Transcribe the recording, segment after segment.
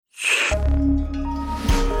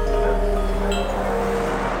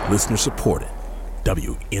Listener supported.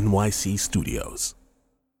 WNYC Studios.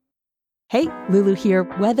 Hey, Lulu here.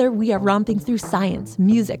 Whether we are romping through science,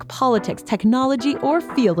 music, politics, technology, or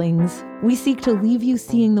feelings, we seek to leave you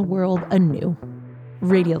seeing the world anew.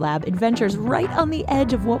 Radiolab adventures right on the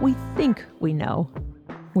edge of what we think we know,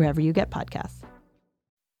 wherever you get podcasts.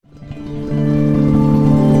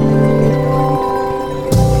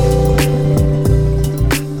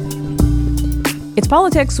 It's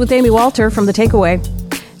Politics with Amy Walter from The Takeaway.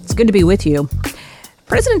 It's good to be with you.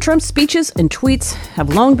 President Trump's speeches and tweets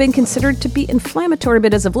have long been considered to be inflammatory,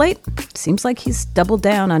 but as of late, it seems like he's doubled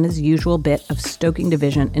down on his usual bit of stoking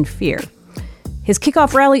division and fear. His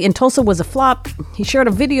kickoff rally in Tulsa was a flop. He shared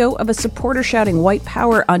a video of a supporter shouting white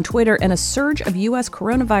power on Twitter, and a surge of U.S.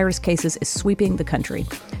 coronavirus cases is sweeping the country.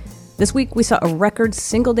 This week, we saw a record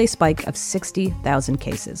single-day spike of 60,000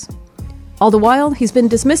 cases. All the while, he's been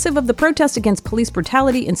dismissive of the protest against police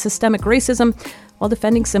brutality and systemic racism while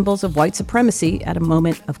defending symbols of white supremacy at a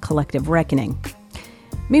moment of collective reckoning.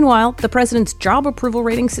 Meanwhile, the president's job approval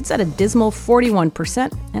rating sits at a dismal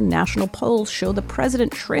 41%, and national polls show the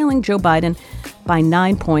president trailing Joe Biden by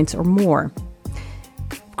 9 points or more.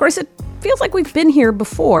 Of course, it feels like we've been here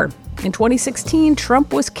before. In 2016,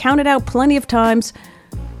 Trump was counted out plenty of times,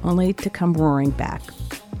 only to come roaring back.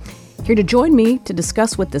 Here to join me to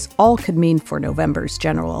discuss what this all could mean for November's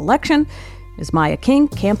general election is Maya King,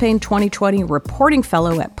 Campaign 2020 reporting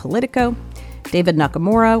fellow at Politico, David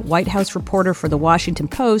Nakamura, White House reporter for The Washington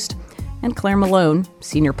Post, and Claire Malone,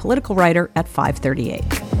 senior political writer at 538.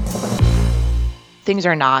 Things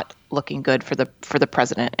are not looking good for the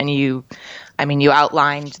president, and you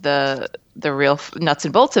outlined the real nuts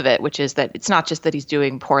and bolts of it, which is that it's not just that he's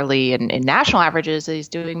doing poorly in national averages, he's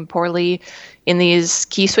doing poorly in these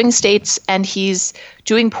key swing states, and he's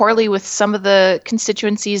doing poorly with some of the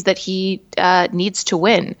constituencies that he needs to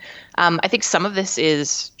win. I think some of this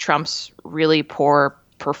is Trump's really poor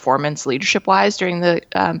performance leadership-wise during the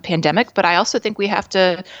pandemic, but I also think we have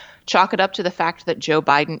to chalk it up to the fact that Joe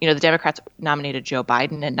Biden, the Democrats nominated Joe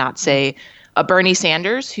Biden and not, say, a Bernie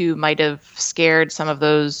Sanders, who might have scared some of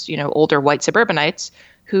those, older white suburbanites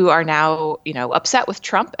who are now, upset with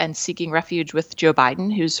Trump and seeking refuge with Joe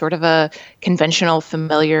Biden, who's sort of a conventional,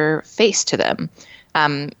 familiar face to them.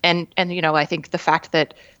 And I think the fact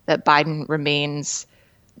that Biden remains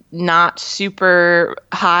not super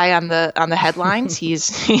high on the headlines, he's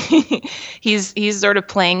sort of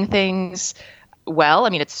playing things well. I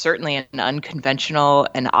mean, it's certainly an unconventional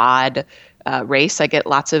and odd race. I get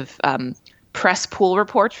lots of press pool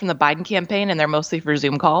reports from the Biden campaign, and they're mostly for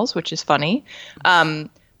Zoom calls, which is funny.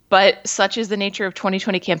 But such is the nature of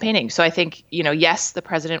 2020 campaigning. So I think, yes, the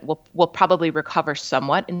president will probably recover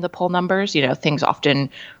somewhat in the poll numbers. Things often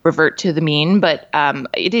revert to the mean, but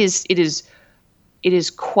it is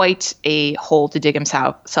quite a hole to dig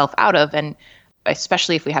himself out of. And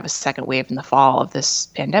especially if we have a second wave in the fall of this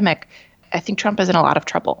pandemic, I think Trump is in a lot of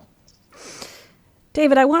trouble.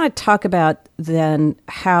 David, I want to talk about then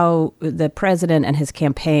how the president and his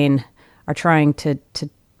campaign are trying to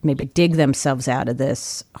maybe dig themselves out of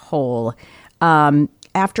this hole.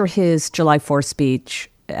 After his July 4th speech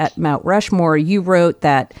at Mount Rushmore, you wrote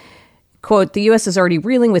that, quote, "The U.S. is already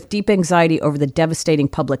reeling with deep anxiety over the devastating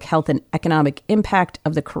public health and economic impact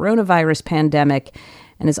of the coronavirus pandemic,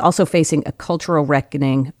 and is also facing a cultural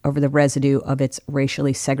reckoning over the residue of its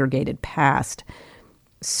racially segregated past."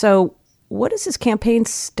 So what is his campaign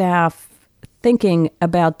staff thinking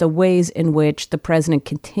about the ways in which the president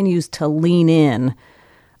continues to lean in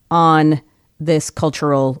on this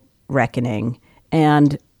cultural reckoning?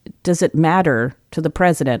 And does it matter to the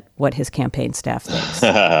president what his campaign staff thinks?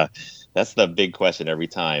 That's the big question every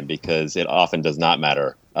time, because it often does not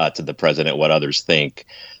matter to the president what others think.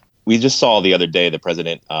 We just saw the other day the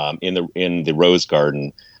president in the Rose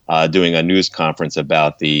Garden doing a news conference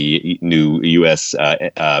about the new U.S.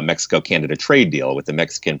 Mexico-Canada trade deal with the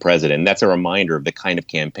Mexican president. And that's a reminder of the kind of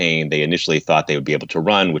campaign they initially thought they would be able to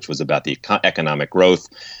run, which was about the economic growth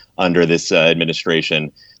under this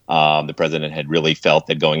administration. The president had really felt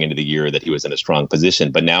that going into the year that he was in a strong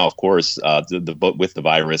position. But now, of course, with the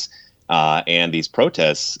virus and these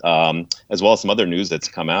protests, as well as some other news that's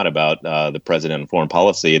come out about the president and foreign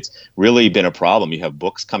policy, it's really been a problem. You have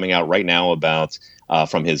books coming out right now about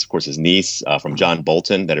from his niece, from John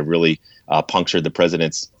Bolton, that have really punctured the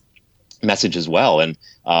president's message as well. And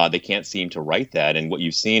they can't seem to write that. And what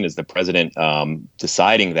you've seen is the president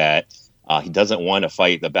deciding that he doesn't want to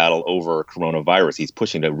fight the battle over coronavirus. He's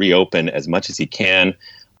pushing to reopen as much as he can.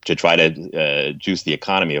 try to juice the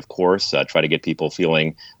economy, of course, try to get people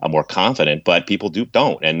feeling more confident, but people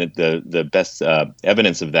don't. And the best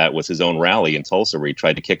evidence of that was his own rally in Tulsa, where he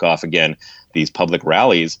tried to kick off again these public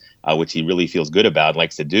rallies, which he really feels good about,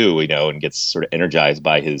 likes to do, and gets sort of energized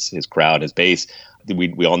by his crowd, his base.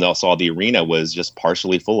 We all saw the arena was just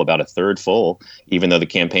partially full, about a third full, even though the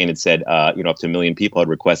campaign had said, up to 1 million people had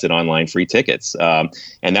requested online free tickets.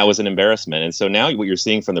 And that was an embarrassment. And so now what you're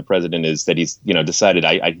seeing from the president is that he's, decided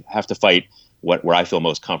I have to fight where I feel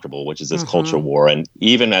most comfortable, which is this culture war. And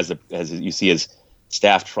even as you see his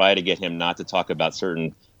staff try to get him not to talk about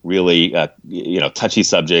certain really, touchy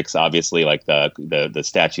subjects, obviously, like the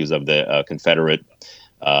statues of the Confederate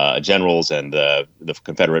generals and the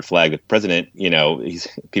Confederate flag. The president,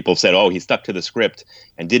 people said, he stuck to the script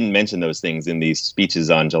and didn't mention those things in these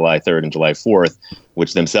speeches on July 3rd and July 4th,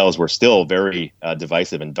 which themselves were still very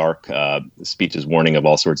divisive and dark speeches warning of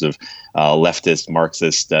all sorts of leftist,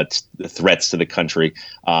 Marxist threats to the country.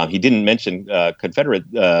 He didn't mention Confederate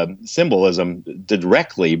symbolism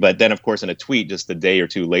directly, but then, of course, in a tweet just a day or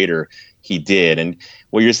two later, he did. And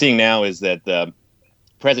what you're seeing now is that the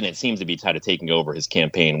president seems to be kind of taking over his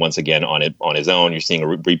campaign once again on his own. You're seeing a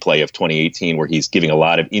replay of 2018 where he's giving a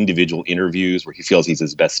lot of individual interviews where he feels he's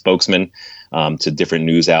his best spokesman to different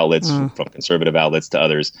news outlets, from conservative outlets to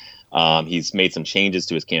others. He's made some changes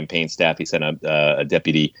to his campaign staff. He sent a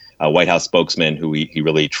deputy White House spokesman who he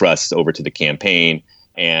really trusts over to the campaign.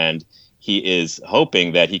 And he is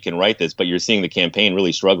hoping that he can write this, but you're seeing the campaign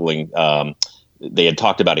really struggling. They had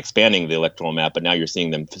talked about expanding the electoral map, but now you're seeing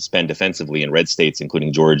them spend defensively in red states,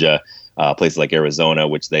 including Georgia, places like Arizona,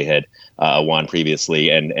 which they had won previously.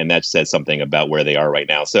 And that says something about where they are right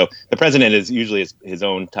now. So the president is usually his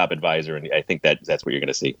own top advisor, and I think that's what you're going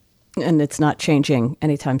to see. And it's not changing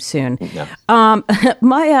anytime soon. No.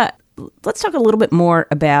 Maya, let's talk a little bit more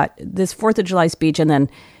about this 4th of July speech. And then,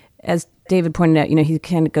 as David pointed out, he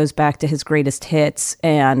kind of goes back to his greatest hits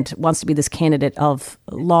and wants to be this candidate of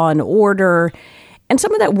law and order. And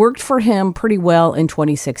some of that worked for him pretty well in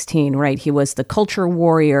 2016, right? He was the culture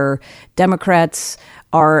warrior. Democrats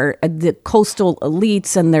are the coastal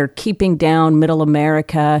elites and they're keeping down middle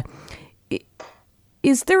America.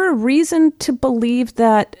 Is there a reason to believe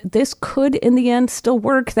that this could, in the end, still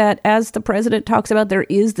work? That, as the president talks about, there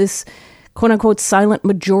is this quote unquote silent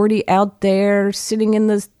majority out there sitting in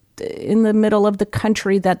the middle of the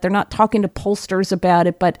country, that they're not talking to pollsters about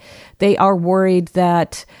it, but they are worried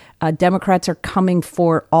that Democrats are coming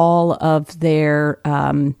for all of their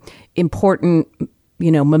important,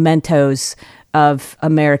 mementos of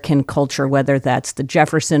American culture, whether that's the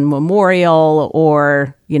Jefferson Memorial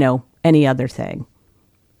or, any other thing.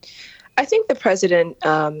 I think the president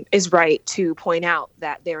is right to point out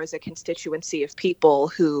that there is a constituency of people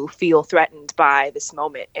who feel threatened by this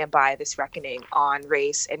moment and by this reckoning on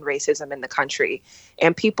race and racism in the country,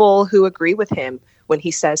 and people who agree with him when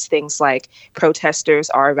he says things like protesters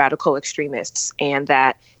are radical extremists and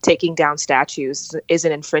that taking down statues is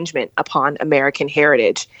an infringement upon American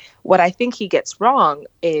heritage. What I think he gets wrong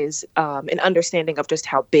is an understanding of just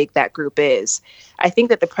how big that group is. I think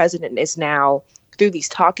that the president is now, through these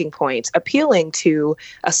talking points, appealing to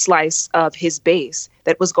a slice of his base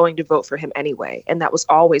that was going to vote for him anyway, and that was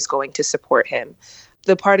always going to support him.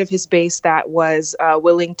 The part of his base that was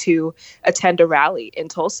willing to attend a rally in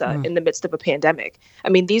Tulsa in the midst of a pandemic. I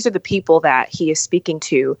mean, these are the people that he is speaking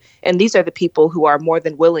to, and these are the people who are more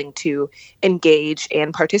than willing to engage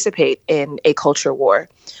and participate in a culture war.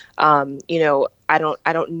 I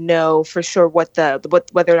don't know for sure whether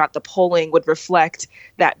or not the polling would reflect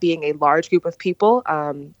that being a large group of people.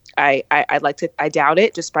 I doubt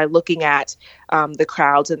it, just by looking at the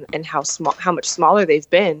crowds and how much smaller they've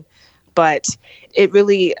been. But it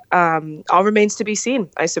really all remains to be seen,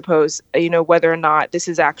 I suppose, whether or not this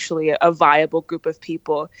is actually a viable group of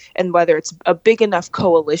people and whether it's a big enough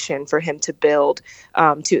coalition for him to build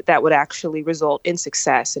that would actually result in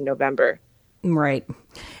success in November. Right.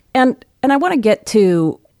 And I want to get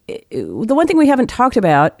to the one thing we haven't talked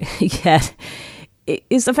about yet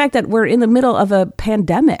is the fact that we're in the middle of a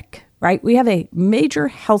pandemic, right? We have a major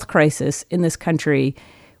health crisis in this country.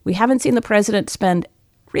 We haven't seen the president spend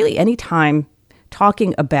really any time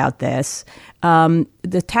talking about this.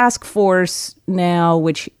 The task force now,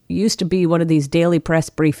 which used to be one of these daily press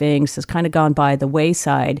briefings, has kind of gone by the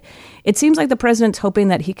wayside. It seems like the president's hoping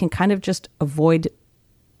that he can kind of just avoid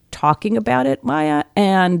talking about it, Maya,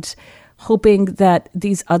 and hoping that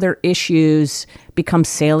these other issues become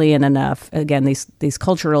salient enough. Again, these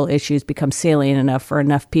cultural issues become salient enough for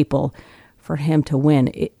enough people for him to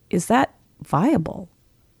win. Is that viable?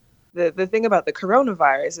 The thing about the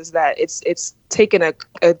coronavirus is that it's taken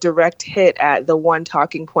a direct hit at the one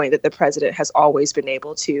talking point that the president has always been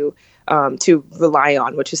able to rely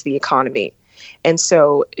on, which is the economy. And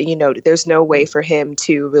so, there's no way for him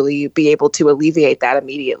to really be able to alleviate that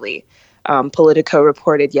immediately. Politico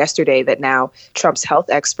reported yesterday that now Trump's health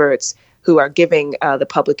experts who are giving the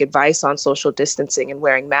public advice on social distancing and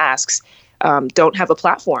wearing masks don't have a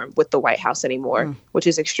platform with the White House anymore, which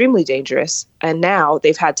is extremely dangerous. And now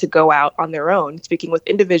they've had to go out on their own, speaking with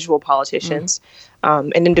individual politicians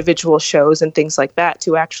and individual shows and things like that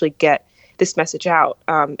to actually get this message out.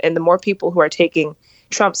 And the more people who are taking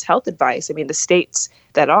Trump's health advice, I mean, the states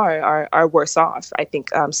that are worse off. I think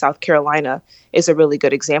South Carolina is a really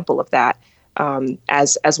good example of that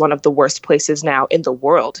as one of the worst places now in the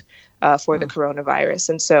world for the coronavirus.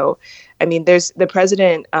 And so, I mean, the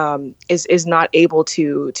president is not able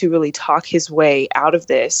to really talk his way out of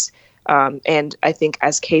this. And I think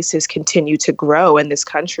as cases continue to grow in this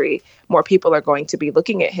country, more people are going to be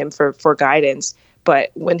looking at him for guidance.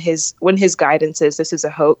 But when his guidance is this is a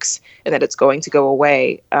hoax and that it's going to go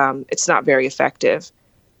away, it's not very effective.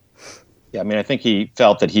 Yeah, I mean, I think he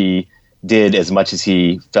felt that he did as much as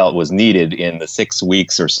he felt was needed in the 6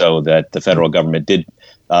 weeks or so that the federal government did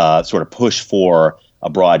sort of push for a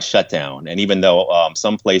broad shutdown. And even though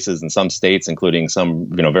some places and some states, including some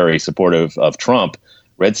very supportive of Trump,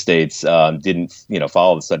 red states, didn't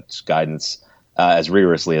follow such guidance as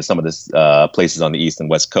rigorously as some of the places on the East and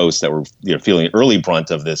West Coast that were feeling the early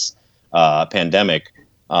brunt of this pandemic.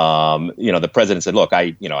 The president said, "Look,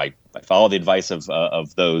 I follow the advice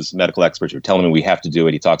of those medical experts who are telling me we have to do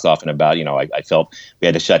it." He talks often about, I felt we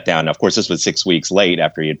had to shut down. Now, of course, this was 6 weeks late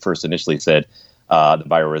after he had first initially said the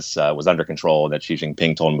virus was under control and that Xi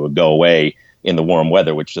Jinping told him it would go away in the warm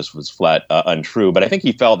weather, which just was flat untrue. But I think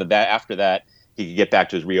he felt that after that he could get back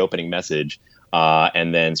to his reopening message.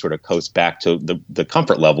 And then sort of coast back to the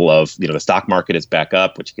comfort level of, the stock market is back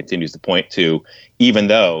up, which he continues to point to, even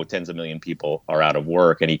though tens of million people are out of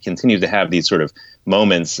work. And he continues to have these sort of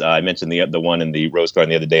moments. I mentioned the one in the Rose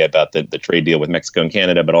Garden the other day about the trade deal with Mexico and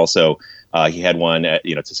Canada, but also he had one,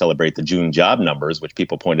 to celebrate the June job numbers, which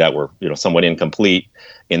people pointed out were, somewhat incomplete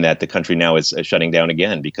in that the country now is shutting down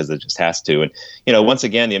again because it just has to. And, once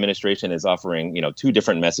again, the administration is offering, two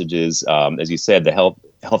different messages. As you said, the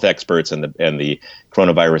health experts and the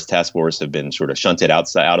coronavirus task force have been sort of shunted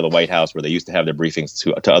out of the White House where they used to have their briefings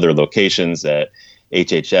to other locations at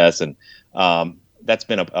HHS. And that's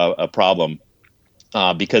been a problem.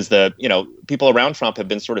 Because the people around Trump have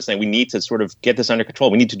been sort of saying we need to sort of get this under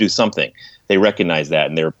control. We need to do something. They recognize that,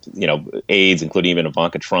 and their aides, including even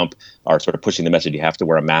Ivanka Trump, are sort of pushing the message: you have to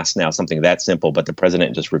wear a mask now. Something that simple, but the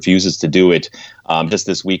president just refuses to do it. Just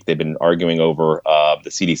this week, they've been arguing over the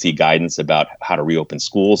CDC guidance about how to reopen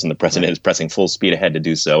schools, and the president is pressing full speed ahead to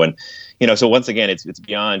do so. And so once again, it's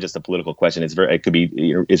beyond just a political question.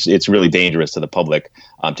 It's really dangerous to the public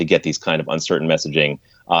to get these kind of uncertain messaging.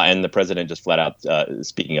 And the president just flat out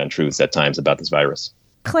speaking untruths at times about this virus.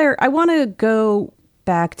 Claire, I want to go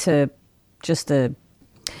back to just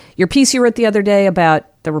your piece you wrote the other day about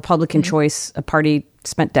the Republican choice, a party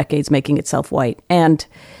spent decades making itself white. And,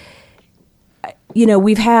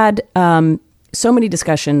 we've had so many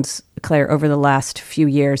discussions, Claire, over the last few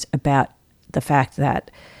years about the fact that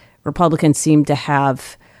Republicans seem to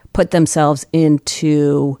have put themselves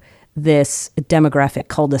into this demographic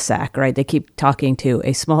cul-de-sac, right? They keep talking to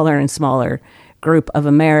a smaller and smaller group of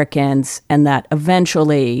Americans, and that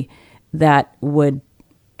eventually that would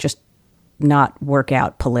just not work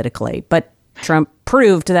out politically. But Trump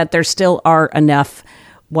proved that there still are enough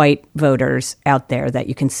white voters out there that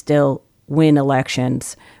you can still win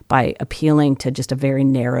elections by appealing to just a very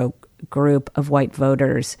narrow group of white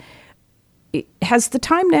voters. Has the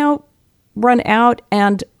time now run out?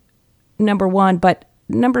 And number one, but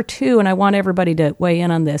number two, and I want everybody to weigh in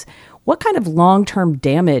on this, what kind of long-term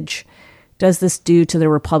damage does this do to the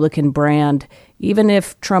Republican brand? Even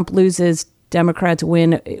if Trump loses, Democrats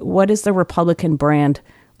win, what does the Republican brand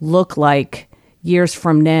look like years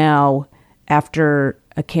from now after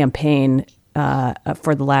a campaign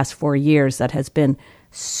for the last 4 years that has been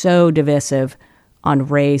so divisive on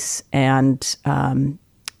race and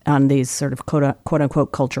on these sort of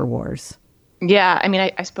quote-unquote culture wars? Yeah, I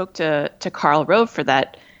mean, I spoke to Karl Rove for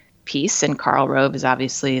that piece, and Karl Rove is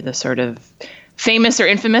obviously the sort of famous or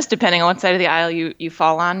infamous, depending on what side of the aisle you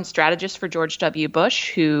fall on, strategist for George W.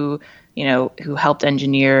 Bush, who helped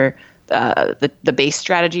engineer the base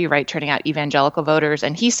strategy, right, turning out evangelical voters.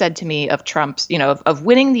 And he said to me of Trump's, of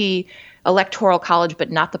winning the electoral college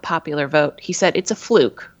but not the popular vote, he said it's a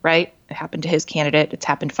fluke, right? It happened to his candidate. It's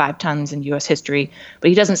happened 5 times in U.S. history, but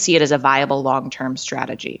he doesn't see it as a viable long-term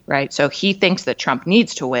strategy, right? So he thinks that Trump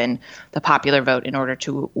needs to win the popular vote in order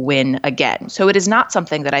to win again. So it is not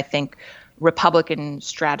something that I think Republican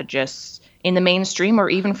strategists in the mainstream, or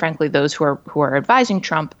even frankly those who are advising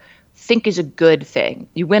Trump, think is a good thing.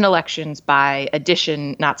 You win elections by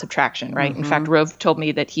addition, not subtraction, right? In fact, Rove told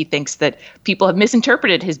me that he thinks that people have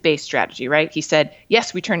misinterpreted his base strategy, right? He said,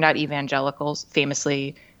 yes, we turned out evangelicals,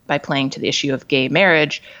 famously by playing to the issue of gay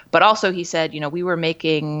marriage. But also he said, we were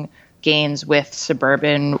making gains with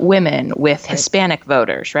suburban women, with Hispanic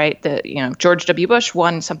voters, right? George W. Bush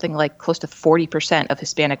won something like close to 40% of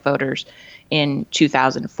Hispanic voters in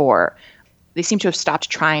 2004. They seem to have stopped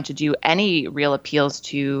trying to do any real appeals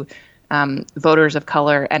to voters of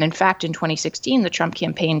color. And in fact, in 2016, the Trump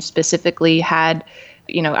campaign specifically had,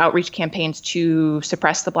 outreach campaigns to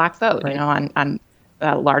suppress the black vote, on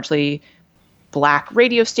largely black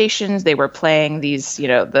radio stations. They were playing these,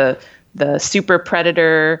 the super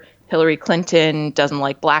predator, Hillary Clinton doesn't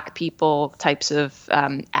like black people types of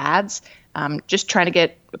ads, just trying to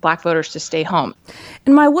get black voters to stay home.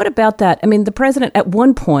 And what about that? I mean, the president at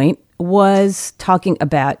one point was talking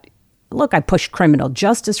about, look, I pushed criminal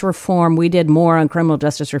justice reform. We did more on criminal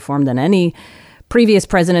justice reform than any previous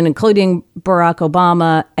president, including Barack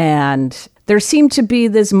Obama. And there seemed to be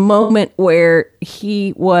this moment where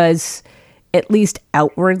he was at least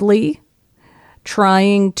outwardly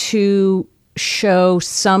trying to show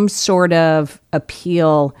some sort of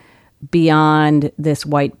appeal beyond this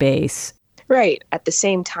white base. Right. At the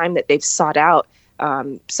same time that they've sought out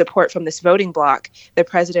support from this voting bloc, the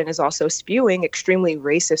president is also spewing extremely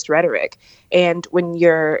racist rhetoric. And when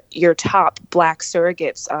your top black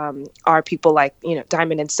surrogates are people like,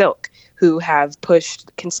 Diamond and Silk, who have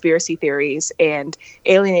pushed conspiracy theories and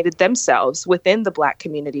alienated themselves within the black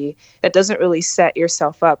community, that doesn't really set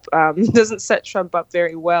yourself up, doesn't set Trump up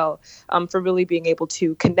very well for really being able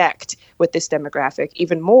to connect with this demographic.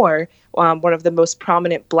 Even more, one of the most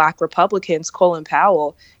prominent black Republicans, Colin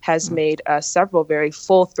Powell, has made several very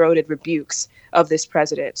full-throated rebukes of this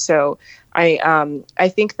president. So I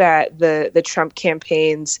think that the Trump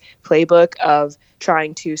campaign's playbook of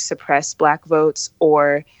trying to suppress black votes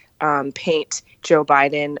or paint Joe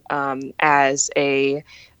Biden as a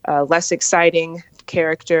less exciting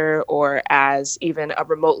character or as even a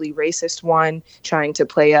remotely racist one, trying to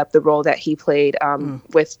play up the role that he played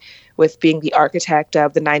with being the architect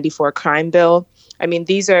of the '94 crime bill. I mean,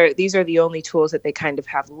 these are the only tools that they kind of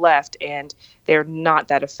have left, and they're not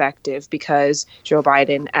that effective because Joe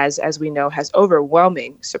Biden, as we know, has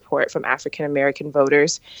overwhelming support from African American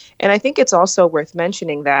voters. And I think it's also worth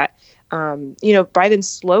mentioning that Biden's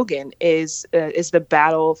slogan is the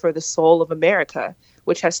battle for the soul of America,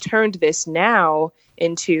 which has turned this now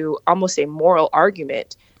into almost a moral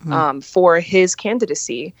argument for his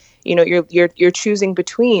candidacy. You're choosing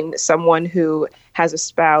between someone who has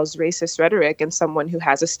espoused racist rhetoric and someone who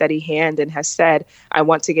has a steady hand and has said, I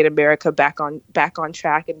want to get America back on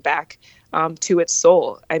track and back to its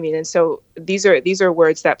soul. I mean, and so these are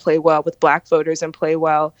words that play well with black voters and play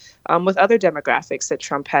well with other demographics that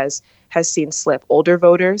Trump has seen slip: older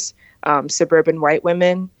voters, suburban white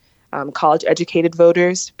women, college educated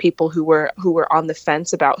voters, people who were on the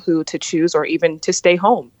fence about who to choose or even to stay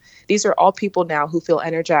home. These are all people now who feel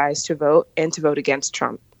energized to vote and to vote against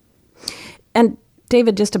Trump. And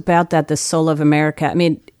David, just about that, the soul of America. I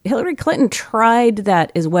mean, Hillary Clinton tried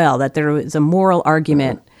that as well, that there was a moral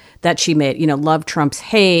argument that she made, love Trump's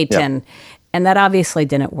hate. Yeah. And that obviously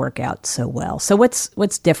didn't work out so well. So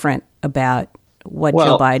what's different about what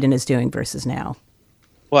Joe Biden is doing versus now?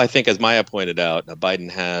 Well, I think, as Maya pointed out, Biden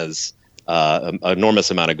has an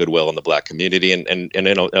enormous amount of goodwill in the black community,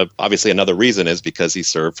 and obviously another reason is because he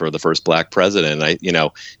served for the first black president.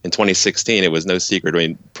 In 2016, it was no secret. I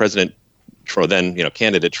mean, President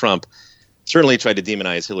candidate Trump certainly tried to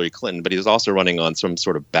demonize Hillary Clinton, but he was also running on some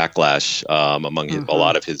sort of backlash among a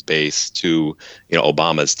lot of his base to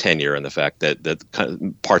Obama's tenure and the fact that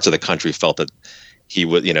parts of the country felt that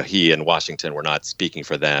he and Washington were not speaking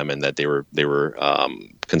for them, and that they were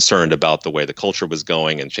concerned about the way the culture was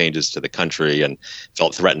going and changes to the country, and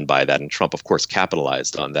felt threatened by that. And Trump, of course,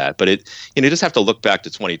 capitalized on that. But you just have to look back to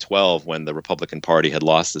 2012 when the Republican Party had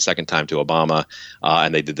lost the second time to Obama,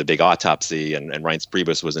 and they did the big autopsy, and Reince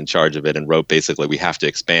Priebus was in charge of it and wrote basically, we have to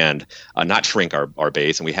expand, not shrink our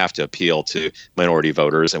base, and we have to appeal to minority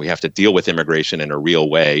voters, and we have to deal with immigration in a real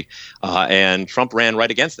way. And Trump ran right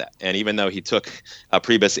against that. And even though he took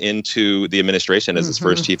Priebus into the administration as his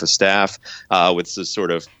first chief of staff with this sort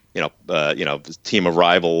of team of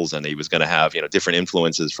rivals, and he was going to have different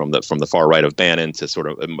influences from the far right of Bannon to sort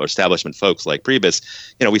of establishment folks like Priebus.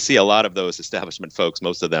 We see a lot of those establishment folks,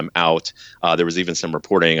 most of them out. There was even some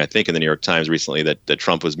reporting, I think, in the New York Times recently that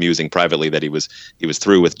Trump was musing privately that he was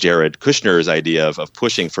through with Jared Kushner's idea of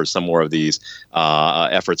pushing for some more of these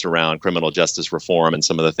efforts around criminal justice reform and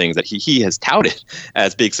some of the things that he has touted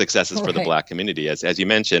as big successes for the Black community, as you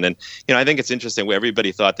mentioned. And I think it's interesting.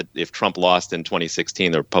 Everybody thought that if Trump lost in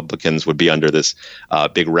 2016, the Republicans would be under this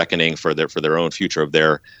big reckoning for their own future of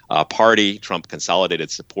their party. Trump consolidated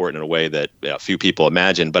support in a way that few people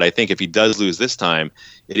imagined. But I think if he does lose this time,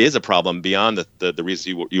 it is a problem beyond the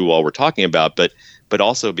reasons you all were talking about, but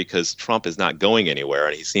also because Trump is not going anywhere,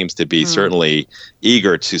 and he seems to be certainly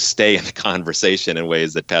eager to stay in the conversation in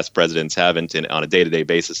ways that past presidents haven't on a day-to-day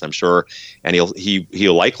basis, I'm sure. And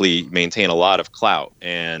he'll likely maintain a lot of clout.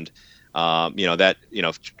 And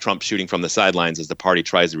Trump shooting from the sidelines as the party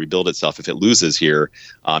tries to rebuild itself. If it loses here,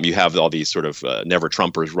 you have all these sort of never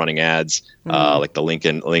Trumpers running ads, like the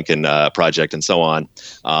Lincoln Project and so on.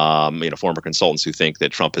 Former consultants who think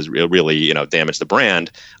that Trump has really damaged the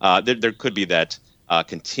brand. There could be that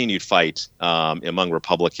continued fight among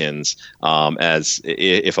Republicans as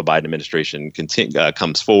if a Biden administration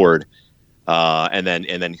comes forward. And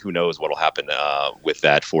then who knows what will happen with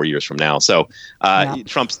that 4 years from now. So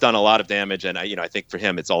Trump's done a lot of damage, and I think for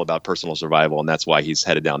him it's all about personal survival, and that's why he's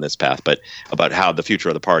headed down this path. But about how the future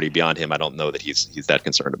of the party beyond him, I don't know that he's that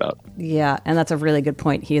concerned about. Yeah, and that's a really good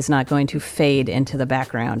point. He is not going to fade into the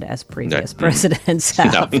background as previous presidents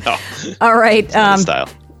have. No. All right, style.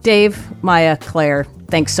 Dave, Maya, Claire,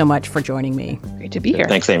 thanks so much for joining me. Great to be here.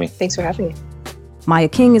 Thanks, Amy. Thanks for having me. Maya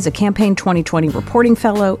King is a Campaign 2020 reporting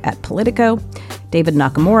fellow at Politico. David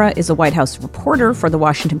Nakamura is a White House reporter for The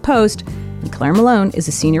Washington Post. And Claire Malone is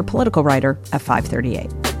a senior political writer at 538.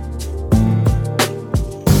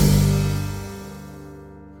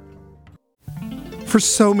 For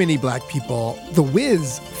so many Black people, The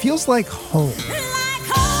Wiz feels like home.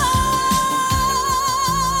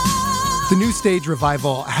 The new stage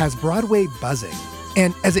revival has Broadway buzzing.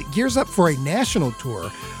 And as it gears up for a national tour,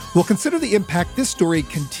 we'll consider the impact this story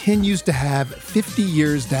continues to have 50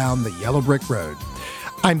 years down the yellow brick road.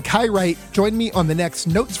 I'm Kai Wright. Join me on the next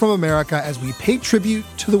Notes from America as we pay tribute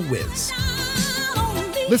to The Wiz.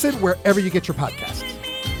 Listen wherever you get your podcasts.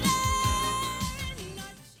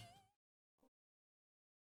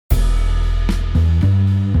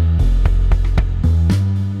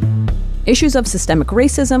 Issues of systemic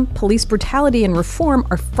racism, police brutality, and reform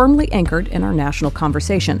are firmly anchored in our national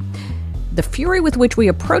conversation. The fury with which we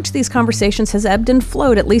approach these conversations has ebbed and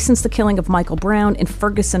flowed, at least since the killing of Michael Brown in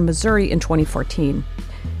Ferguson, Missouri in 2014.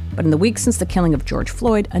 But in the weeks since the killing of George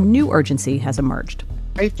Floyd, a new urgency has emerged.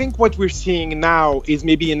 I think what we're seeing now is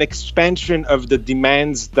maybe an expansion of the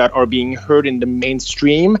demands that are being heard in the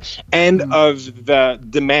mainstream and of the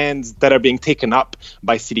demands that are being taken up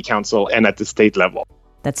by city council and at the state level.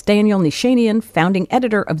 That's Daniel Nishanian, founding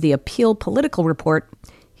editor of the Appeal Political Report.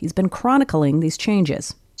 He's been chronicling these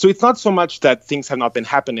changes. So it's not so much that things have not been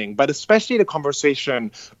happening, but especially the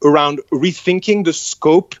conversation around rethinking the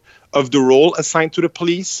scope of the role assigned to the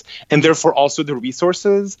police, and therefore also the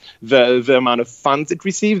resources, the amount of funds it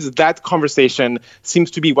receives. That conversation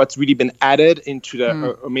seems to be what's really been added into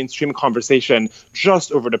the mainstream conversation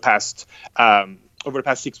just over the past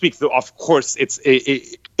 6 weeks. Though, of course,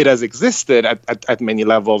 it has existed at many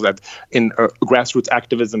levels in grassroots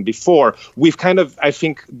activism before. We've I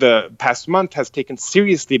think the past month has taken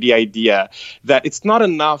seriously the idea that it's not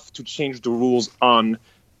enough to change the rules on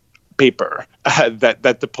paper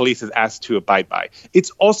that the police is asked to abide by. It's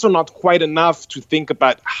also not quite enough to think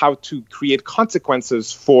about how to create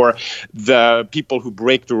consequences for the people who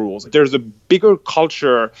break the rules. There's a bigger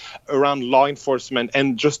culture around law enforcement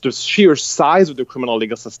and just the sheer size of the criminal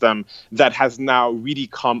legal system that has now really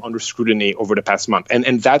come under scrutiny over the past month.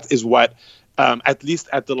 And that is what, at least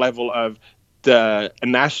at the level of the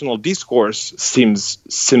national discourse,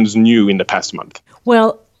 seems new in the past month.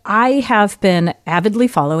 Well, I have been avidly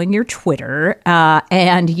following your Twitter,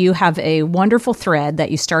 and you have a wonderful thread that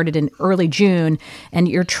you started in early June, and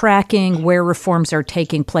you're tracking where reforms are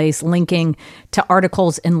taking place, linking to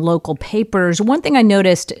articles in local papers. One thing I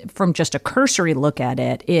noticed from just a cursory look at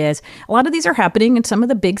it is a lot of these are happening in some of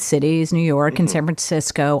the big cities, New York and San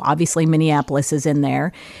Francisco. Obviously, Minneapolis is in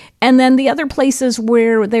there. And then the other places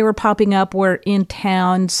where they were popping up were in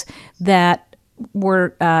towns that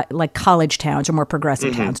were like college towns or more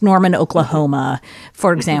progressive towns. Norman, Oklahoma,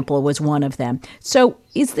 for example, was one of them. So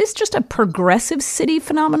is this just a progressive city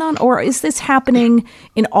phenomenon, or is this happening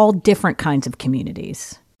in all different kinds of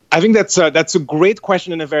communities? I think that's a great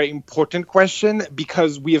question and a very important question,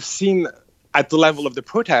 because we have seen at the level of the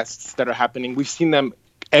protests that are happening, we've seen them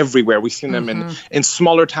everywhere. We've seen them in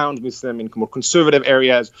smaller towns. We've seen them in more conservative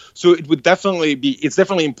areas. So it's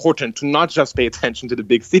definitely important to not just pay attention to the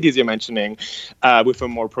big cities you're mentioning with a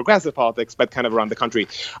more progressive politics, but kind of around the country.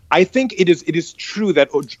 I think it is true that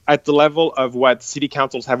at the level of what city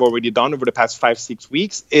councils have already done over the past 5-6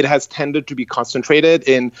 weeks, it has tended to be concentrated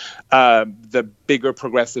in the bigger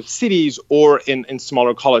progressive cities or in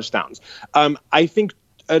smaller college towns. I think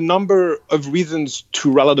a number of reasons to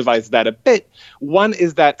relativize that a bit. One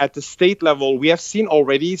is that at the state level, we have seen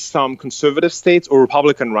already some conservative states or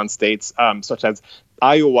Republican-run states, such as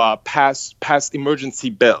Iowa, pass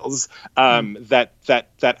emergency bills that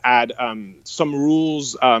add some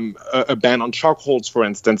rules, a ban on chokeholds, for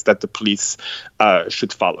instance, that the police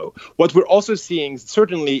should follow. What we're also seeing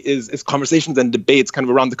certainly is conversations and debates kind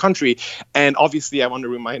of around the country. And obviously, I want to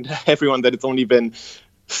remind everyone that it's only been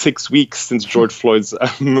 6 weeks since George Floyd's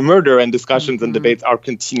murder, and discussions and debates are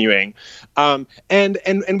continuing. And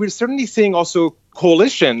we're certainly seeing also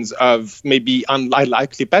coalitions of maybe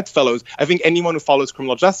unlikely bedfellows. I think anyone who follows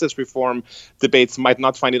criminal justice reform debates might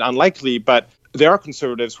not find it unlikely, but there are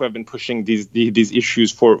conservatives who have been pushing these issues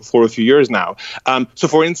for a few years now. So,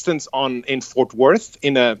 for instance, in Fort Worth,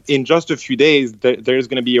 in just a few days, there's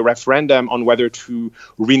going to be a referendum on whether to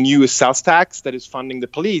renew a sales tax that is funding the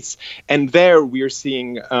police. And there we are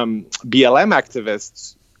seeing BLM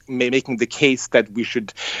activists making the case that we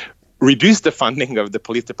should reduce the funding of the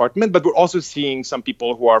police department, but we're also seeing some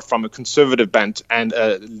people who are from a conservative bent and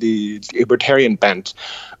the libertarian bent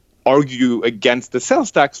argue against the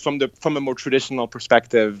sales tax from a more traditional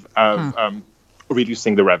perspective of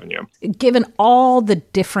reducing the revenue. Given all the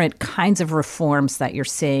different kinds of reforms that you're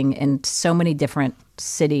seeing in so many different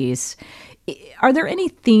cities, are there any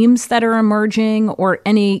themes that are emerging, or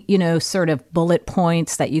any, sort of bullet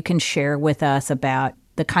points that you can share with us about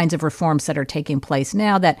the kinds of reforms that are taking place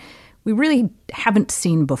now that we really haven't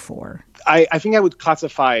seen before? I think I would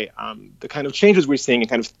classify the kind of changes we're seeing in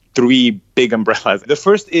kind of 3 big umbrellas. The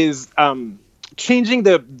first is changing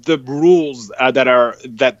the rules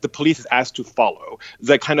that the police is asked to follow,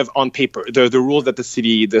 the kind of on paper, the rules that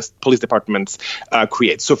the police departments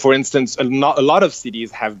create. So, for instance, a lot of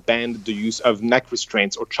cities have banned the use of neck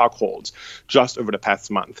restraints or chokeholds just over the past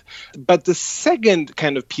month. But the second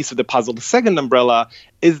kind of piece of the puzzle, the second umbrella,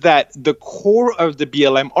 is that the core of the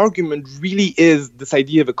BLM argument really is this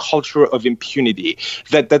idea of a culture of impunity,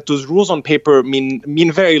 that those rules on paper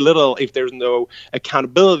mean very little if there's no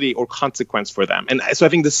accountability or consequence for them. And so I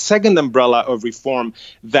think the second umbrella of reform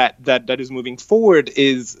that is moving forward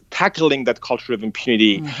is tackling that culture of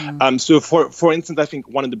impunity. So for instance, I think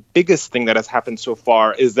one of the biggest thing that has happened so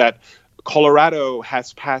far is that Colorado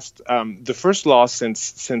has passed the first law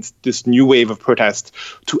since this new wave of protest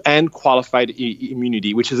to end qualified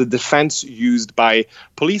immunity, which is a defense used by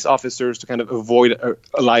police officers to kind of avoid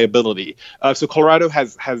a liability. So Colorado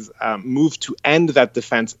has moved to end that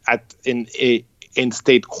defense in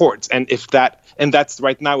state courts, and that's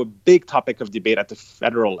right now a big topic of debate at the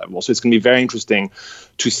federal level. So it's going to be very interesting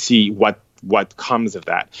to see what comes of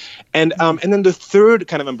that. And then the third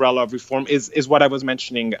kind of umbrella of reform is what I was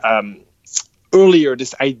mentioning earlier,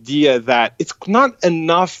 this idea that it's not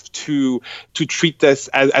enough to treat this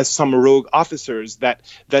as some rogue officers, that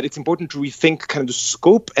it's important to rethink kind of the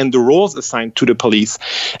scope and the roles assigned to the police,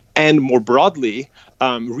 and more broadly,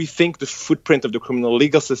 rethink the footprint of the criminal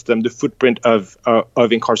legal system, the footprint of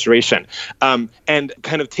incarceration, and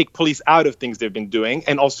kind of take police out of things they've been doing,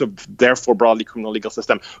 and also therefore broadly criminal legal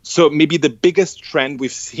system. So maybe the biggest trend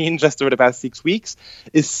we've seen just over the past 6 weeks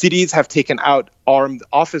is cities have taken out armed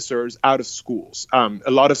officers out of schools.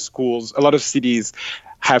 A lot of cities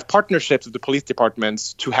have partnerships with the police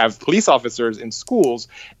departments to have police officers in schools,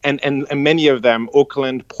 and many of them,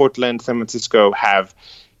 Oakland, Portland, San Francisco, have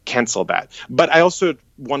cancel that. But I also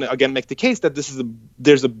want to again make the case that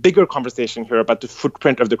there's a bigger conversation here about the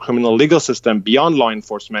footprint of the criminal legal system beyond law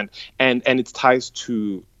enforcement and its ties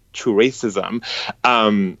to racism,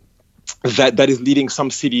 that is leading some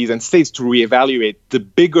cities and states to reevaluate the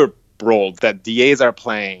bigger role that DAs are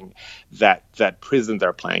playing, that prisons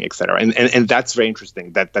are playing, et cetera. And that's very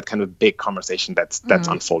interesting, that kind of big conversation that's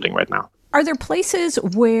unfolding right now. Are there places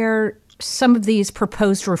where some of these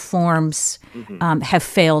proposed reforms have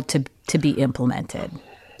failed to be implemented?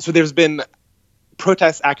 So there's been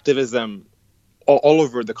protest activism all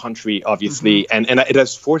over the country, obviously, and it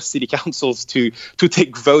has forced city councils to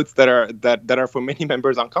take votes that are for many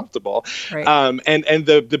members uncomfortable. Right. And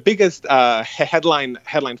the biggest headline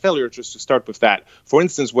failure, just to start with that, for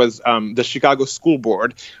instance, was the Chicago School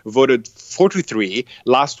Board voted 4-3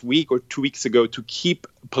 last week or 2 weeks ago to keep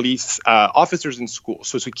police officers in school,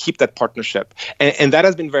 so to keep that partnership, and that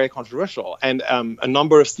has been very controversial. And a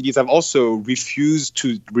number of cities have also refused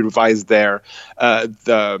to revise their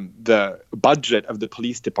the budget of the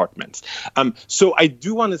police departments. So I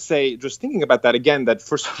do want to say, just thinking about that again, that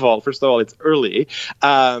first of all, it's early,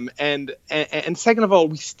 and second of all,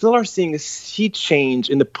 we still are seeing a sea change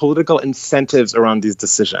in the political incentives around these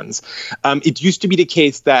decisions. It used to be the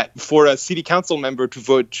case that for a city council member to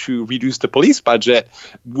vote to reduce the police budget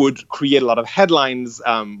would create a lot of headlines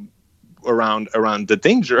around the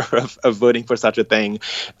danger of voting for such a thing,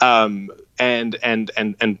 and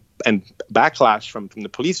backlash from the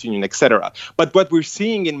police union, etc. But what we're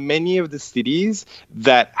seeing in many of the cities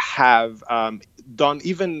that have done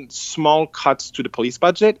even small cuts to the police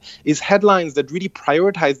budget is headlines that really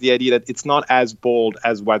prioritize the idea that it's not as bold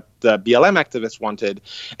as what the BLM activists wanted,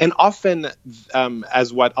 and often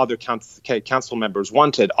as what other council members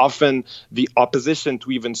wanted. Often the opposition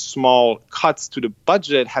to even small cuts to the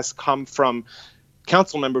budget has come from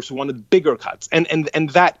council members who wanted bigger cuts, and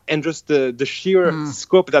just the sheer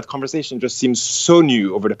scope of that conversation just seems so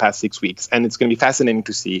new over the past 6 weeks, and it's going to be fascinating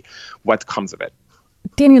to see what comes of it.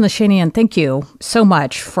 Daniel Nahshanian, thank you so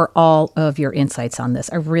much for all of your insights on this.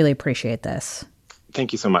 I really appreciate this.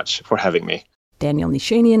 Thank you so much for having me. Daniel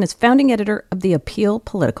Nahshanian is founding editor of the Appeal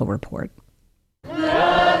Political Report.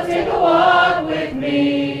 Love, take a walk with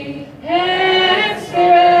me, and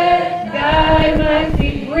spirit, guide my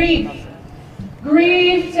feet.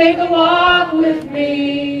 Grief, take a walk with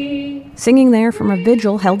me. Singing there from a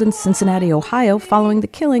vigil held in Cincinnati, Ohio, following the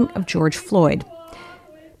killing of George Floyd.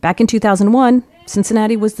 Back in 2001,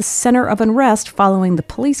 Cincinnati was the center of unrest following the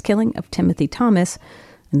police killing of Timothy Thomas,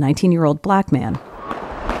 a 19-year-old black man.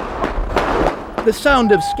 The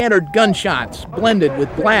sound of scattered gunshots blended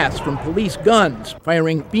with blasts from police guns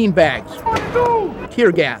firing beanbags,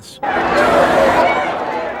 tear gas.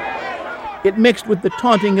 It mixed with the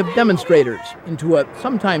taunting of demonstrators into a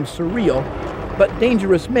sometimes surreal but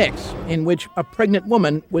dangerous mix in which a pregnant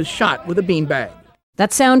woman was shot with a beanbag.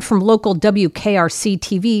 That sound from local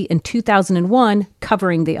WKRC-TV in 2001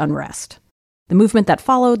 covering the unrest. The movement that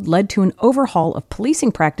followed led to an overhaul of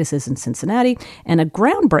policing practices in Cincinnati and a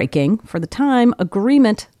groundbreaking, for the time,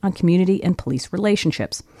 agreement on community and police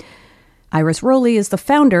relationships. Iris Rowley is the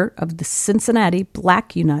founder of the Cincinnati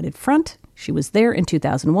Black United Front. She was there in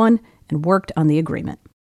 2001 and worked on the agreement.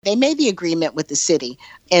 They made the agreement with the city,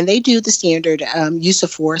 and they do the standard use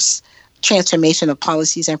of force transformation of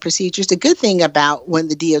policies and procedures. The good thing about when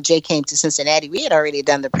the DOJ came to Cincinnati, we had already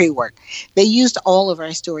done the pre-work. They used all of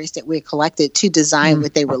our stories that we had collected to design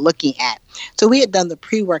what they were looking at. So we had done the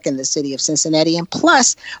pre-work in the city of Cincinnati. And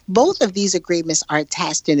plus, both of these agreements are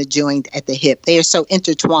attached and adjoined at the hip. They are so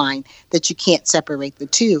intertwined that you can't separate the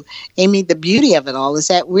two. Amy, the beauty of it all is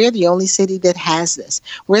that we're the only city that has this.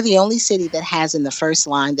 We're the only city that has in the first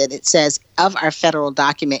line that it says of our federal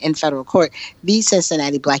document in federal court, the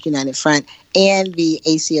Cincinnati Black United Front and the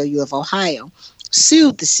ACLU of Ohio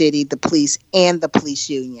sued the city, the police, and the police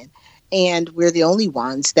union. And we're the only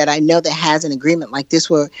ones that I know that has an agreement like this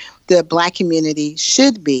where the Black community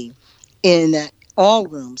should be in all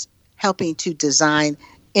rooms helping to design,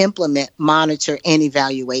 implement, monitor, and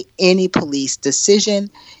evaluate any police decision,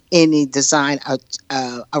 any design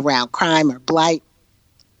around crime or blight,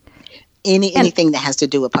 anything that has to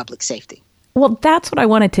do with public safety. Well, that's what I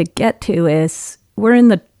wanted to get to is we're in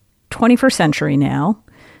the 21st century now.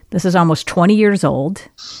 This is almost 20 years old.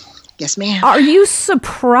 Yes, ma'am. Are you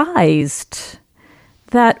surprised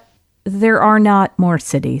that there are not more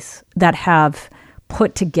cities that have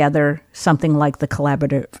put together something like the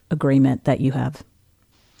collaborative agreement that you have?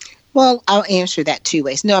 Well, I'll answer that two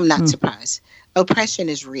ways. No, I'm not surprised. Oppression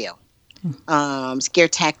is real. Scare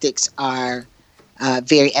tactics are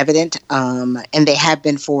very evident, and they have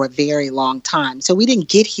been for a very long time. So we didn't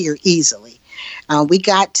get here easily. We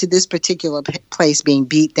got to this particular place being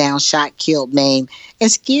beat down, shot, killed, maimed,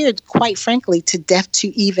 and scared, quite frankly, to death to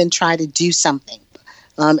even try to do something.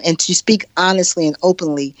 And to speak honestly and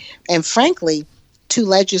openly, and frankly, to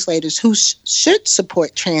legislators who should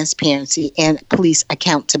support transparency and police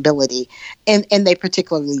accountability, and they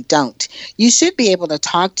particularly don't. You should be able to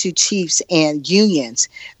talk to chiefs and unions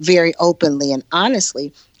very openly and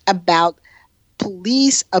honestly about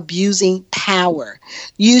police abusing power.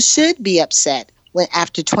 You should be upset when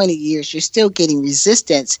after 20 years, you're still getting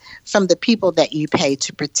resistance from the people that you pay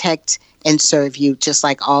to protect and serve you, just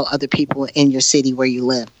like all other people in your city where you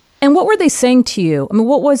live. And what were they saying to you? I mean,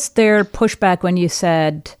 what was their pushback when you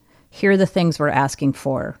said, here are the things we're asking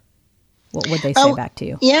for? What would they say back to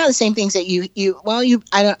you? Yeah, the same things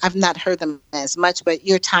that I've not heard them as much, but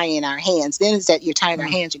you're tying our hands. Then is that you're tying our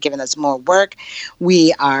hands, you're giving us more work.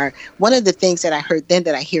 One of the things that I heard then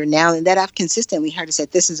that I hear now and that I've consistently heard is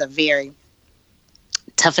that this is a very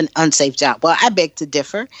tough and unsafe job. Well, I beg to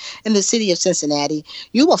differ. In the city of Cincinnati,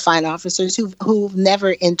 you will find officers who've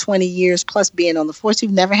never in 20 years plus being on the force,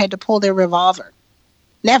 who've never had to pull their revolver.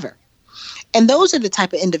 Never. And those are the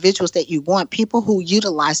type of individuals that you want, people who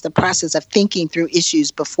utilize the process of thinking through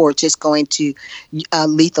issues before just going to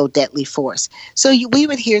lethal, deadly force. So we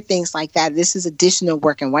would hear things like that. This is additional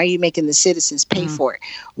work, and why are you making the citizens pay for it?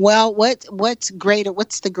 Well, what's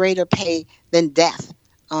the greater pay than death,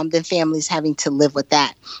 than families having to live with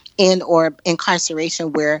that? Or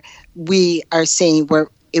incarceration, where we are seeing where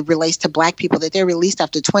it relates to Black people, that they're released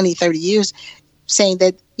after 20, 30 years, saying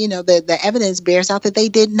that, the evidence bears out that they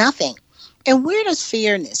did nothing. And where does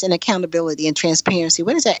fairness and accountability and transparency,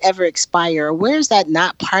 where does that ever expire? Or where is that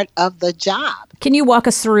not part of the job? Can you walk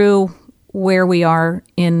us through where we are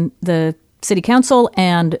in the city council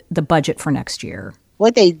and the budget for next year?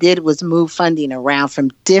 What they did was move funding around from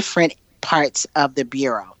different parts of the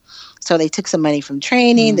Bureau. So they took some money from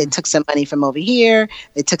training, they took some money from over here,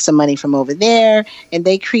 they took some money from over there, and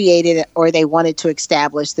they created, or they wanted to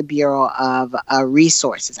establish, the Bureau of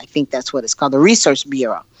Resources. I think that's what it's called, the Resource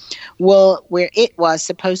Bureau. Well, where it was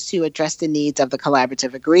supposed to address the needs of the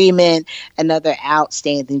collaborative agreement and other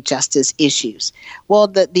outstanding justice issues. Well,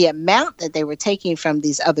 the amount that they were taking from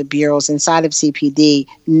these other bureaus inside of CPD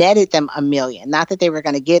netted them $1 million. Not that they were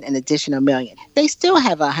going to get an additional $1 million. They still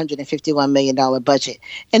have a $151 million budget,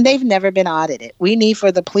 and they've never been audited. We need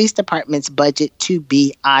for the police department's budget to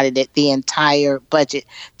be audited, the entire budget,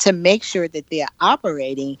 to make sure that they are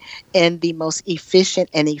operating in the most efficient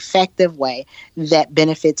and effective way that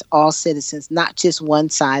benefits all citizens, not just one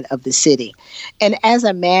side of the city. And as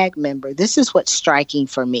a MAG member, this is what's striking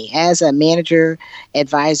for me. As a manager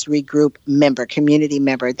advisory group member, community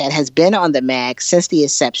member that has been on the MAG since the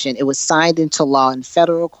inception, it was signed into law in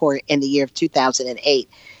federal court in the year of 2008.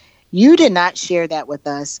 You did not share that with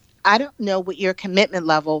us. I don't know what your commitment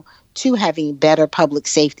level to having better public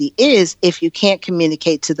safety is if you can't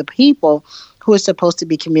communicate to the people who are supposed to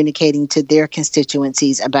be communicating to their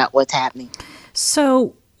constituencies about what's happening.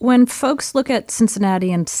 So when folks look at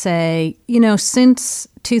Cincinnati and say, since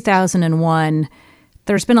 2001,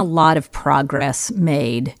 there's been a lot of progress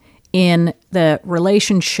made in the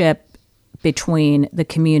relationship between the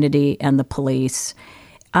community and the police,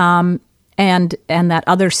 and that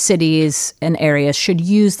other cities and areas should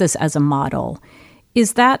use this as a model.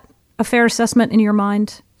 Is that a fair assessment in your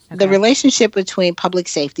mind? The relationship between public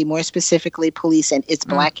safety, more specifically police, and its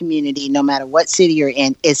Black community, no matter what city you're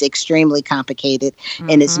in, is extremely complicated,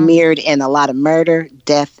 and it's mirrored in a lot of murder,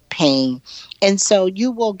 death, pain. And so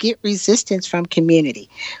you will get resistance from community.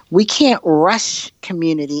 We can't rush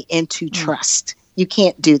community into trust. You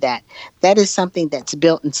can't do that. That is something that's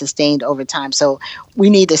built and sustained over time. So we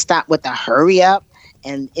need to stop with the hurry up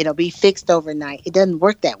and it'll be fixed overnight. It doesn't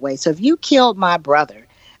work that way. So if you killed my brother,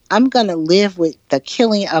 I'm going to live with the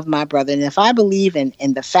killing of my brother. And if I believe and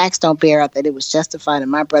the facts don't bear out that it was justified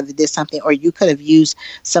and my brother did something, or you could have used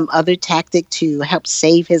some other tactic to help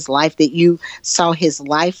save his life, that you saw his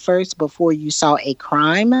life first before you saw a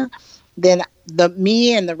crime, then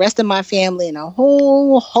me and the rest of my family and a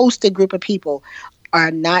whole host of group of people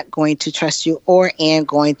are not going to trust you and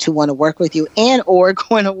going to want to work with you or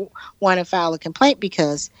going to want to file a complaint,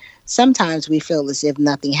 because sometimes we feel as if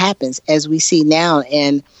nothing happens, as we see now.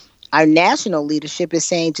 And our national leadership is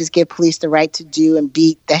saying just give police the right to do and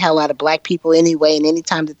beat the hell out of Black people anyway and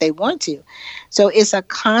anytime that they want to. So it's a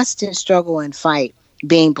constant struggle and fight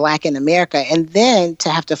being Black in America. And then to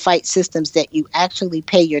have to fight systems that you actually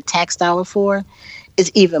pay your tax dollar for is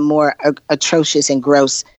even more atrocious and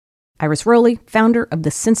gross. Iris Rowley, founder of the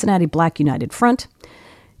Cincinnati Black United Front.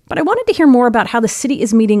 But I wanted to hear more about how the city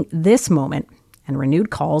is meeting this moment and renewed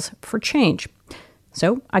calls for change.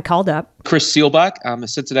 So I called up Chris Seelbach. I'm a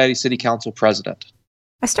Cincinnati City Council president.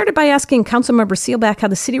 I started by asking Councilmember Seelbach how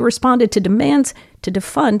the city responded to demands to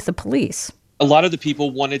defund the police. A lot of the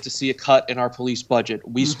people wanted to see a cut in our police budget.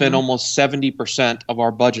 We spend almost 70% of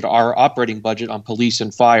our budget, our operating budget, on police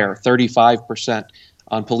and fire, 35%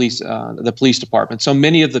 on police, the police department. So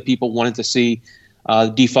many of the people wanted to see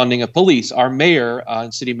defunding of police. Our mayor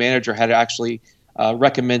and city manager had actually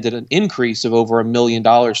recommended an increase of over $1 million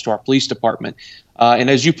to our police department. And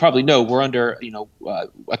as you probably know, we're under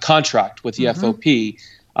a contract with the FOP.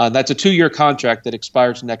 That's a 2-year contract that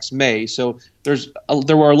expires next May. So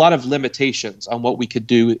there were a lot of limitations on what we could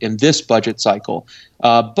do in this budget cycle.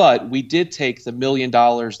 But we did take the $1 million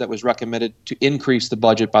that was recommended to increase the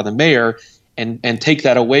budget by the mayor and take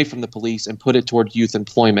that away from the police and put it toward youth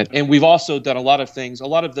employment. And we've also done a lot of things. A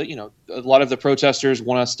lot of the protesters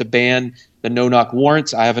want us to ban the no-knock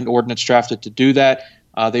warrants. I have an ordinance drafted to do that.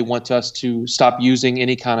 They want us to stop using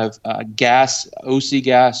any kind of gas, OC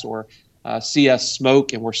gas, or CS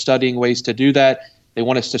smoke, and we're studying ways to do that. They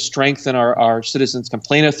want us to strengthen our Citizens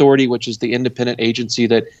Complaint Authority, which is the independent agency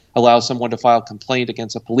that allows someone to file a complaint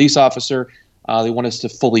against a police officer. They want us to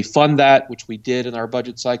fully fund that, which we did in our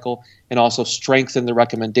budget cycle, and also strengthen the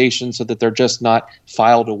recommendations so that they're just not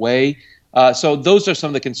filed away. So those are some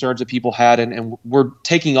of the concerns that people had, and we're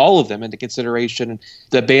taking all of them into consideration.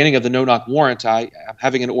 The banning of the no-knock warrant, I'm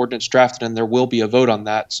having an ordinance drafted, and there will be a vote on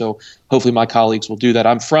that. So hopefully my colleagues will do that.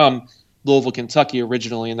 I'm from Louisville, Kentucky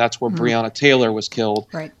originally, and that's where Breonna Taylor was killed.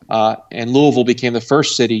 Right. And Louisville became the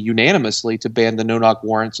first city unanimously to ban the no-knock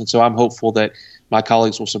warrants. And so I'm hopeful that my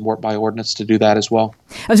colleagues will support my ordinance to do that as well.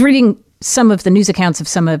 I was reading some of the news accounts of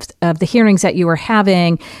some of the hearings that you were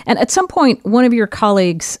having. And at some point, one of your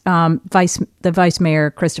colleagues, the Vice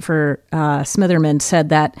Mayor, Christopher Smitherman, said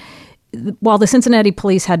that while the Cincinnati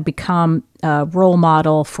police had become a role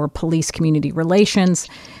model for police community relations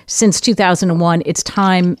since 2001, it's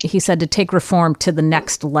time, he said, to take reform to the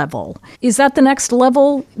next level. Is that the next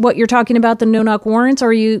level, what you're talking about, the no-knock warrants?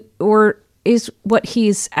 Or is what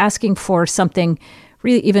he's asking for something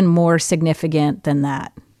really even more significant than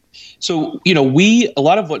that? So, a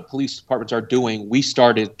lot of what police departments are doing, we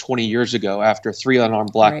started 20 years ago after 3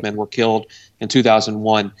 unarmed black men were killed in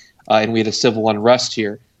 2001, and we had a civil unrest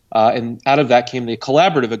here. And out of that came the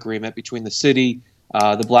collaborative agreement between the city,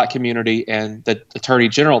 the black community, and the Attorney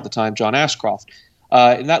General at the time, John Ashcroft.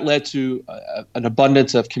 And that led to an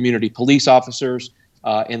abundance of community police officers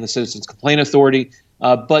in the Citizens Complaint Authority.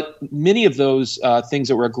 But many of those things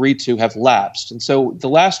that were agreed to have lapsed. And so the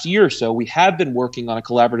last year or so, we have been working on a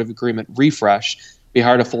collaborative agreement refresh. We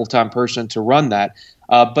hired a full-time person to run that.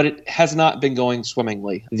 But it has not been going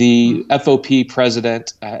swimmingly. The FOP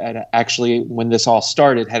president had actually, when this all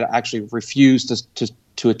started, had actually refused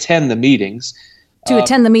to attend the meetings. To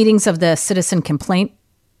attend the meetings of the Citizen Complaint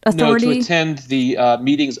Authority? No, to attend the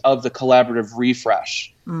meetings of the collaborative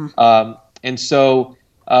refresh. And so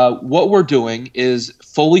what we're doing is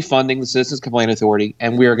fully funding the Citizens Complaint Authority,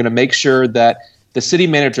 and we are going to make sure that the city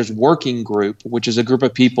manager's working group, which is a group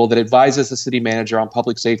of people that advises the city manager on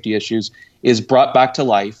public safety issues, is brought back to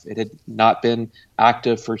life. It had not been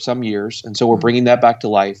active for some years, and so we're bringing that back to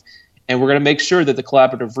life. And we're going to make sure that the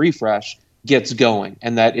collaborative refresh gets going,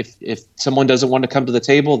 and that if someone doesn't want to come to the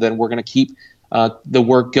table, then we're going to keep the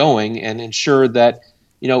work going and ensure that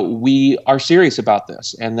we are serious about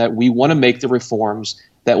this and that we want to make the reforms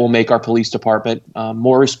that will make our police department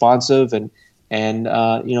more responsive and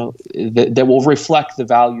that will reflect the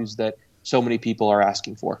values that so many people are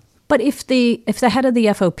asking for. But if the head of the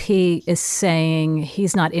FOP is saying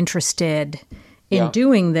he's not interested in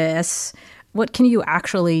doing this, what can you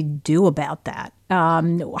actually do about that?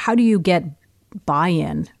 How do you get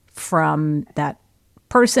buy-in from that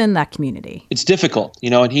person, that community? It's difficult,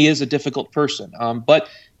 and he is a difficult person. But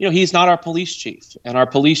he's not our police chief, and our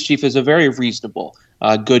police chief is a very reasonable,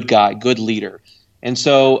 good guy, good leader. And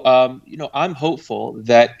so, I'm hopeful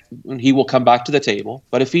that he will come back to the table.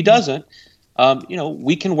 But if he doesn't,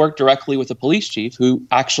 we can work directly with the police chief who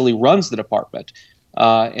actually runs the department.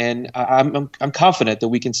 And I'm confident that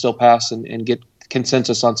we can still pass and get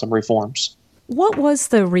consensus on some reforms. What was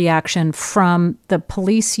the reaction from the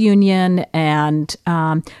police union and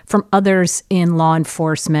from others in law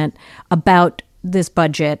enforcement about this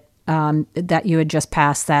budget that you had just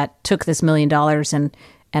passed that took this $1 million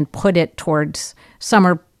and put it towards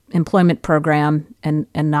summer employment program and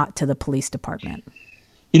not to the police department?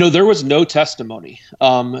 There was no testimony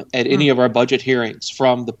at any of our budget hearings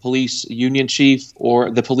from the police union chief or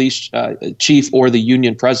the police chief or the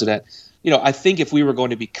union president. I think if we were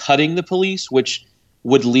going to be cutting the police, which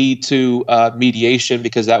would lead to mediation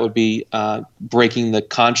because that would be breaking the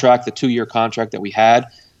contract, the 2-year contract that we had.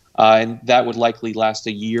 And that would likely last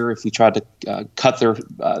a year if we tried to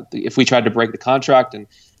if we tried to break the contract. And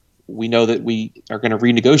we know that we are going to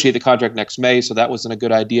renegotiate the contract next May, so that wasn't a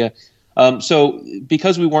good idea. So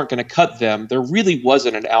because we weren't going to cut them, there really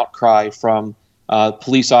wasn't an outcry from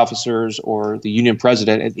police officers or the union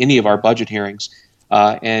president at any of our budget hearings.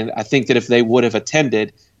 And I think that if they would have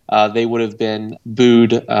attended, they would have been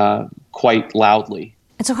booed quite loudly.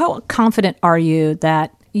 And so how confident are you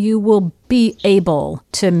that you will be able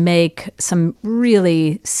to make some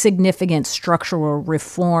really significant structural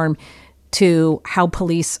reform to how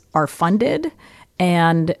police are funded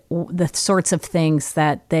and the sorts of things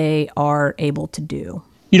that they are able to do?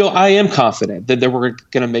 I am confident that we're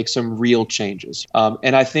going to make some real changes.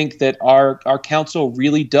 And I think that our council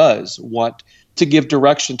really does want to give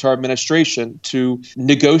direction to our administration to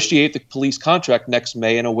negotiate the police contract next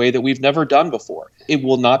May in a way that we've never done before. It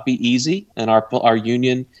will not be easy, and our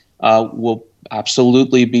union will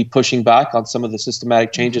absolutely be pushing back on some of the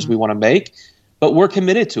systematic changes we want to make. But we're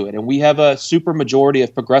committed to it, and we have a super majority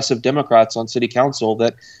of progressive Democrats on city council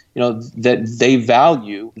that they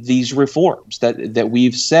value these reforms, that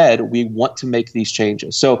we've said we want to make these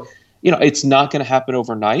changes. So, it's not going to happen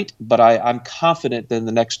overnight, but I'm confident that in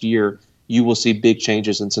the next year you will see big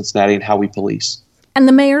changes in Cincinnati and how we police. And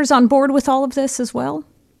the mayor's on board with all of this as well?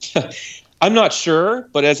 I'm not sure,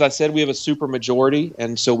 but as I said, we have a super majority,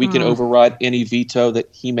 and so we can override any veto that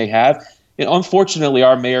he may have. And unfortunately,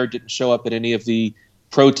 our mayor didn't show up at any of the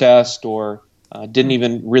protests or didn't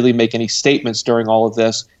even really make any statements during all of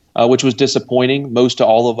this, which was disappointing. Most of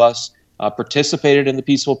all of us participated in the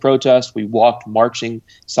peaceful protest. We walked marching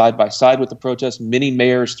side by side with the protest. Many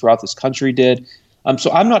mayors throughout this country did.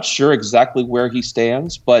 So I'm not sure exactly where he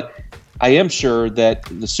stands, but I am sure that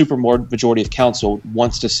the super majority of council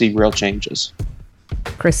wants to see real changes.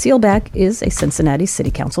 Chris Seelbach is a Cincinnati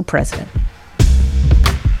City Council president.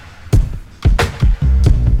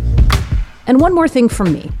 And one more thing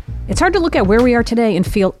from me. It's hard to look at where we are today and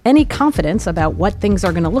feel any confidence about what things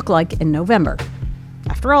are going to look like in November.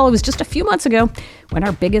 After all, it was just a few months ago when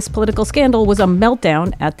our biggest political scandal was a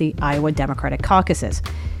meltdown at the Iowa Democratic caucuses.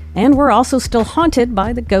 And we're also still haunted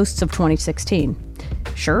by the ghosts of 2016.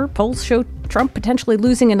 Sure, polls show Trump potentially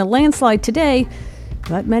losing in a landslide today,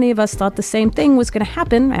 but many of us thought the same thing was going to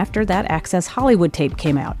happen after that Access Hollywood tape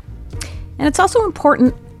came out. And it's also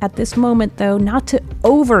important at this moment, though, not to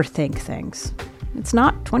overthink things. It's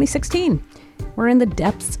not 2016. We're in the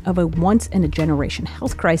depths of a once-in-a-generation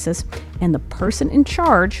health crisis, and the person in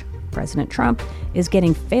charge, President Trump, is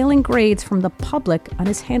getting failing grades from the public on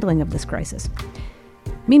his handling of this crisis.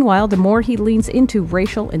 Meanwhile, the more he leans into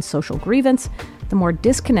racial and social grievance, the more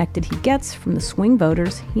disconnected he gets from the swing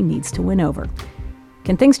voters he needs to win over.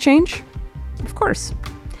 Can things change? Of course.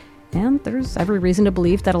 And there's every reason to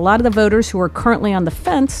believe that a lot of the voters who are currently on the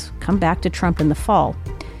fence come back to Trump in the fall.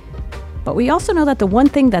 But we also know that the one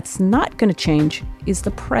thing that's not going to change is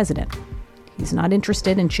the president. He's not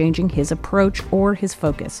interested in changing his approach or his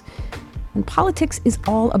focus. And politics is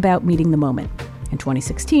all about meeting the moment. In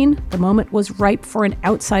 2016, the moment was ripe for an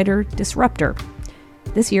outsider disruptor.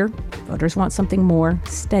 This year, voters want something more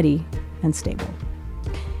steady and stable.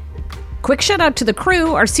 Quick shout out to the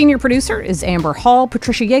crew. Our senior producer is Amber Hall.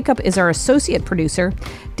 Patricia Jacob is our associate producer.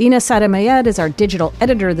 Dina Sadamayed is our digital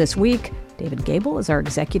editor this week. David Gable is our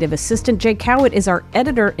executive assistant. Jake Cowett is our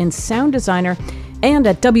editor and sound designer. And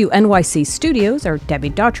at WNYC Studios are Debbie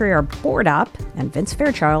Daughtry, our board op, and Vince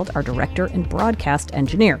Fairchild, our director and broadcast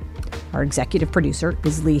engineer. Our executive producer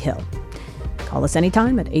is Lee Hill. Call us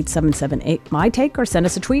anytime at 877-8-MY-TAKE or send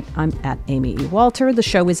us a tweet. I'm at Amy E. Walter. The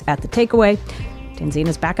show is at The Takeaway.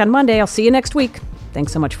 Tanzina's back on Monday. I'll see you next week.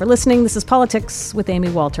 Thanks so much for listening. This is Politics with Amy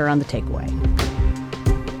Walter on The Takeaway.